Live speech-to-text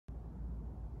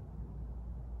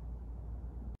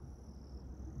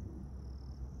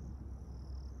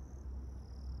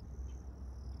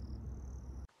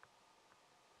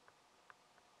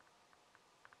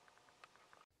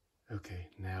Okay,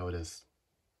 now it is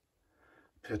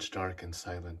pitch dark and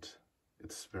silent.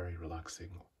 It's very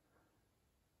relaxing.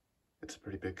 It's a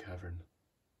pretty big cavern.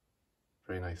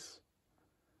 Very nice.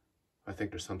 I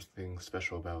think there's something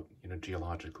special about,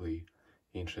 geologically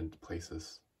ancient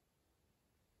places.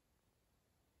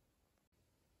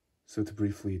 So to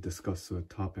briefly discuss a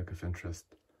topic of interest,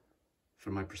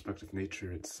 from my perspective,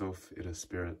 nature itself is a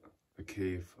spirit, a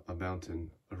cave, a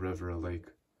mountain, a river, a lake,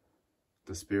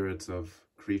 the spirits of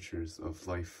creatures, of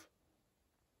life.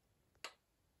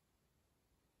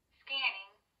 Scanning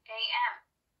AM.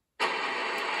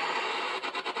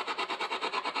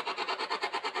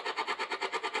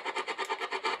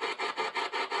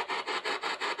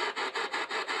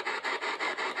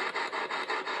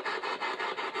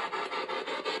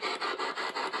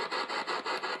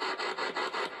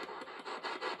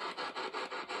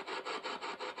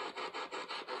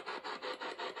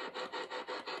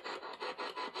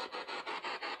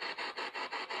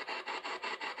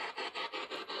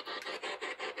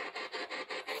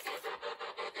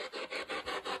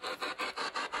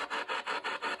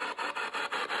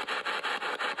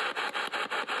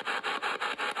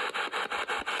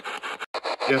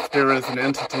 If there is an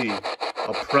entity,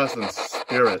 a presence,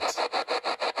 spirit,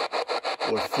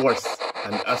 or force,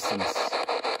 an essence,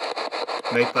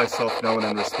 make thyself known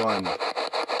and respond.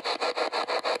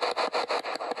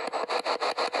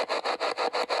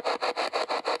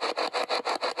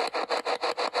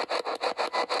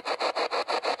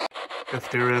 If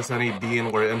there is any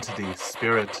being or entity,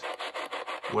 spirit,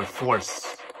 or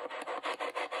force,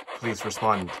 please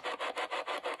respond.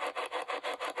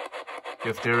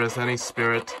 If there is any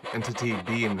spirit, entity,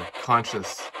 being,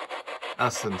 conscious,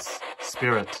 essence,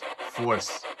 spirit,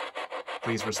 force,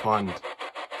 please respond.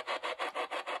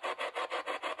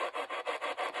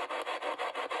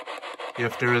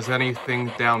 If there is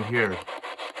anything down here,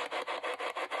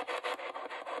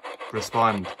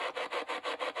 respond.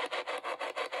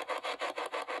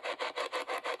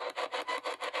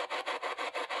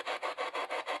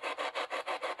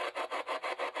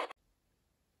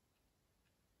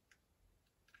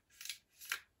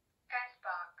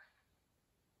 Icebox.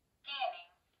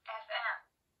 Scanning FM.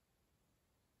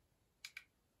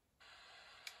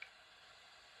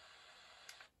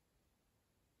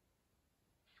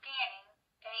 Scanning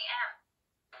AM.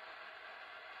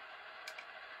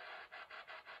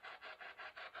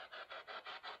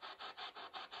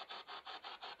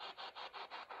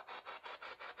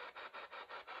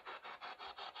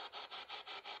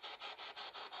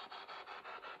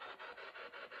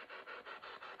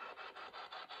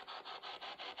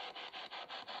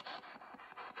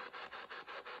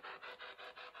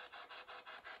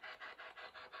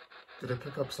 Did I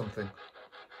pick up something?